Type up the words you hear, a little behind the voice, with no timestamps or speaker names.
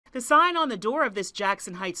The sign on the door of this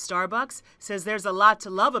Jackson Heights Starbucks says there's a lot to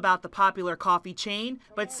love about the popular coffee chain,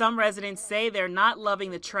 but some residents say they're not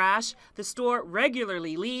loving the trash the store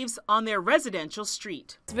regularly leaves on their residential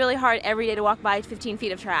street. It's really hard every day to walk by 15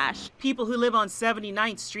 feet of trash. People who live on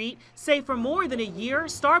 79th Street say for more than a year,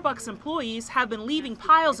 Starbucks employees have been leaving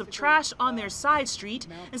piles of trash on their side street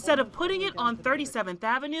instead of putting it on 37th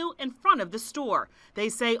Avenue in front of the store. They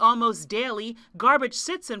say almost daily, garbage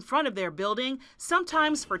sits in front of their building,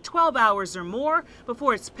 sometimes for 12 hours or more,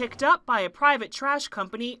 before it's picked up by a private trash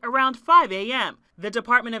company around 5 a.m. The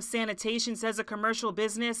Department of Sanitation says a commercial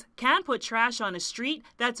business can put trash on a street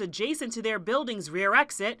that's adjacent to their building's rear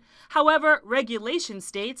exit. However, regulation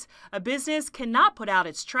states a business cannot put out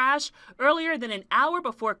its trash earlier than an hour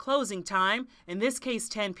before closing time, in this case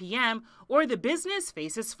 10 p.m., or the business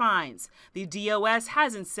faces fines. The DOS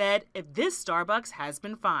hasn't said if this Starbucks has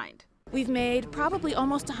been fined. We've made probably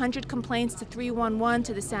almost 100 complaints to 311,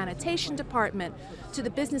 to the Sanitation Department, to the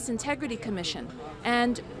Business Integrity Commission,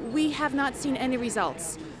 and we have not seen any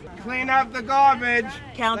results. Clean up the garbage.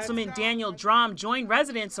 Councilman Daniel Dromm joined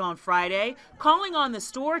residents on Friday, calling on the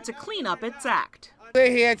store to clean up its act.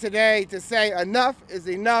 We're here today to say enough is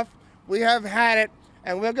enough. We have had it,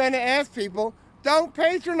 and we're going to ask people, don't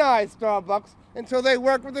patronize Starbucks until they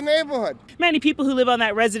work with the neighborhood. Many people who live on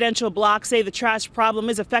that residential block say the trash problem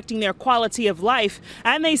is affecting their quality of life,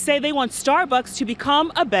 and they say they want Starbucks to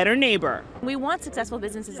become a better neighbor. We want successful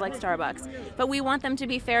businesses like Starbucks, but we want them to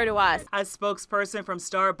be fair to us. A spokesperson from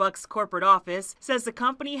Starbucks corporate office says the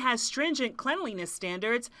company has stringent cleanliness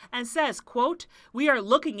standards and says, quote, "We are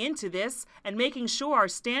looking into this and making sure our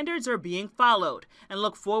standards are being followed and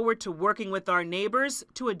look forward to working with our neighbors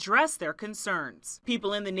to address their concerns."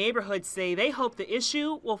 People in the neighborhood say they hope the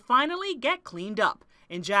issue will finally get cleaned up.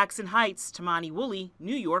 In Jackson Heights, Tamani Woolley,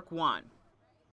 New York 1.